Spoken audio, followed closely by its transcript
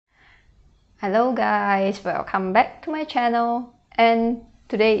Hello guys, welcome back to my channel, and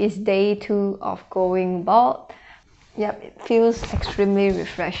today is day 2 of going bald. Yep, it feels extremely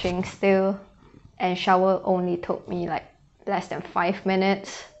refreshing still, and shower only took me like less than 5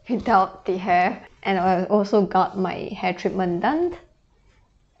 minutes without the hair. And I also got my hair treatment done,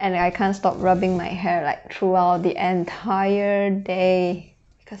 and I can't stop rubbing my hair like throughout the entire day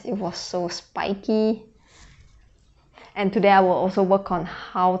because it was so spiky. And today I will also work on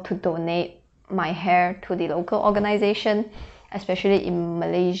how to donate my hair to the local organization, especially in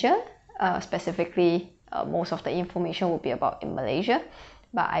Malaysia. Specifically, most of the information will be about in Malaysia,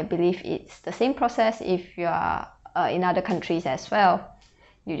 but I believe it's the same process if you are in other countries as well.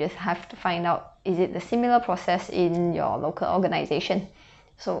 You just have to find out, is it the similar process in your local organization?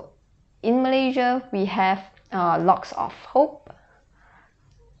 So in Malaysia, we have Locks of Hope,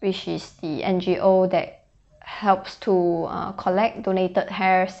 which is the NGO that helps to collect donated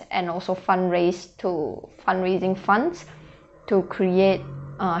hairs and also fundraising funds to create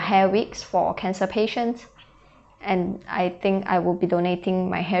hair wigs for cancer patients. And I think I will be donating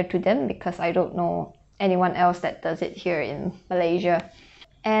my hair to them because I don't know anyone else that does it here in Malaysia.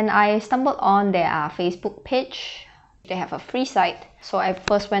 And I stumbled on their Facebook page. They have a free site, so I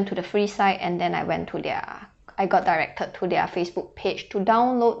first went to the free site and then I got directed to their Facebook page to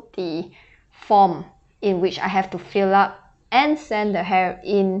download the form in which I have to fill up and send the hair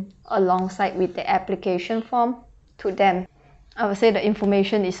in alongside with the application form to them. I would say the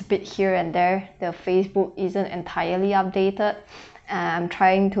information is a bit here and there. The Facebook isn't entirely updated. I'm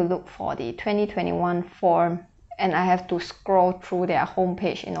trying to look for the 2021 form, and I have to scroll through their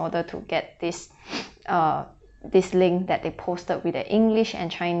homepage in order to get this link that they posted with the English and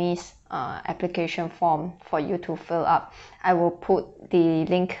Chinese application form for you to fill up. I will put the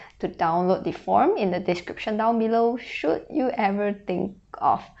link to download the form in the description down below should you ever think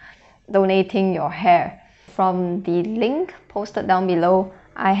of donating your hair. From the link posted down below,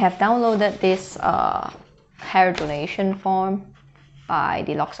 I have downloaded this hair donation form by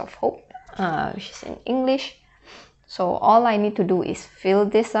the Locks of Hope, which is in English. So all I need to do is fill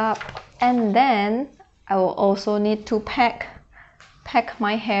this up, and then I will also need to pack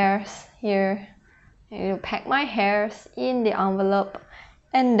my hairs here. I need to pack my hairs in the envelope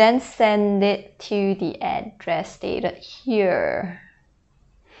and then send it to the address stated here.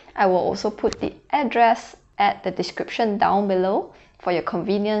 I will also put the address at the description down below for your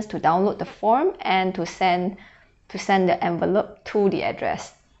convenience to download the form and to send the envelope to the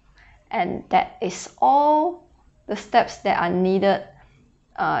address. And that is all the steps that are needed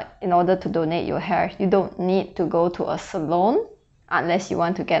in order to donate your hair. You don't need to go to a salon unless you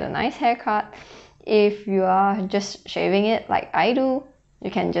want to get a nice haircut. If you are just shaving it like I do,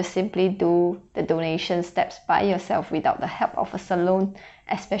 you can just simply do the donation steps by yourself without the help of a salon,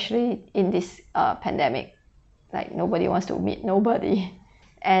 especially in this pandemic. Like, nobody wants to meet nobody.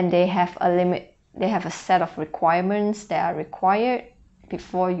 And they have a set of requirements that are required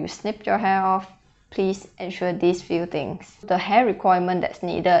before you snip your hair off. Please ensure these few things. The hair requirement that's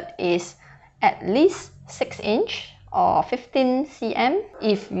needed is at least 6 inch or 15 cm.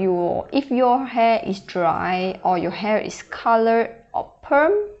 If your hair is dry or your hair is colored or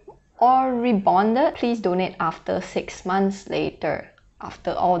perm or rebonded, please donate after 6 months later,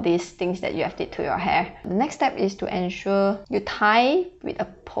 after all these things that you have did to your hair. The next step is to ensure you tie with a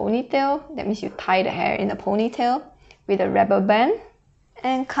ponytail. That means you tie the hair in a ponytail with a rubber band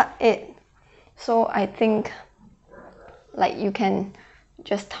and cut it. So I think like you can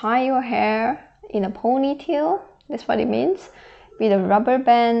just tie your hair in a ponytail, that's what it means, with a rubber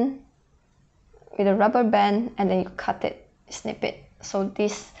band, and then you cut it, snip it. So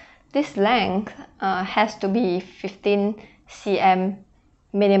this length has to be 15 cm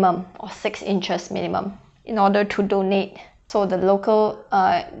minimum or 6 inches minimum in order to donate. So the local,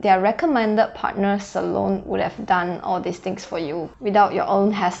 their recommended partner salon would have done all these things for you without your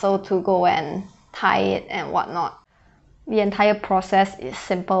own hassle to go and tie it and whatnot. The entire process is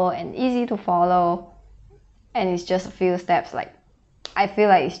simple and easy to follow, and it's just a few steps. Like, I feel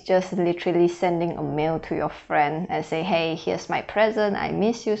like it's just literally sending a mail to your friend and say, hey, here's my present, I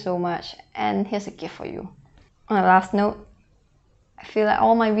miss you so much, and here's a gift for you. On a last note, I feel like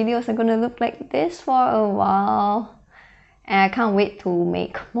all my videos are gonna look like this for a while, and I can't wait to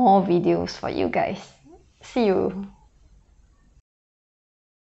make more videos for you guys. See you!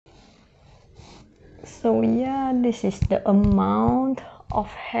 So yeah, this is the amount of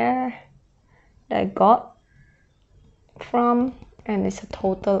hair that I got from, and it's a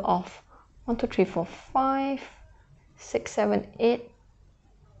total of 1, 2, 3, 4, 5, 6, 7, 8,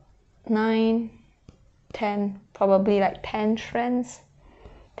 9, 10, probably like 10 strands.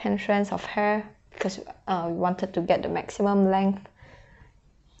 10 strands of hair because we wanted to get the maximum length.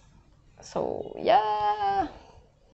 So yeah,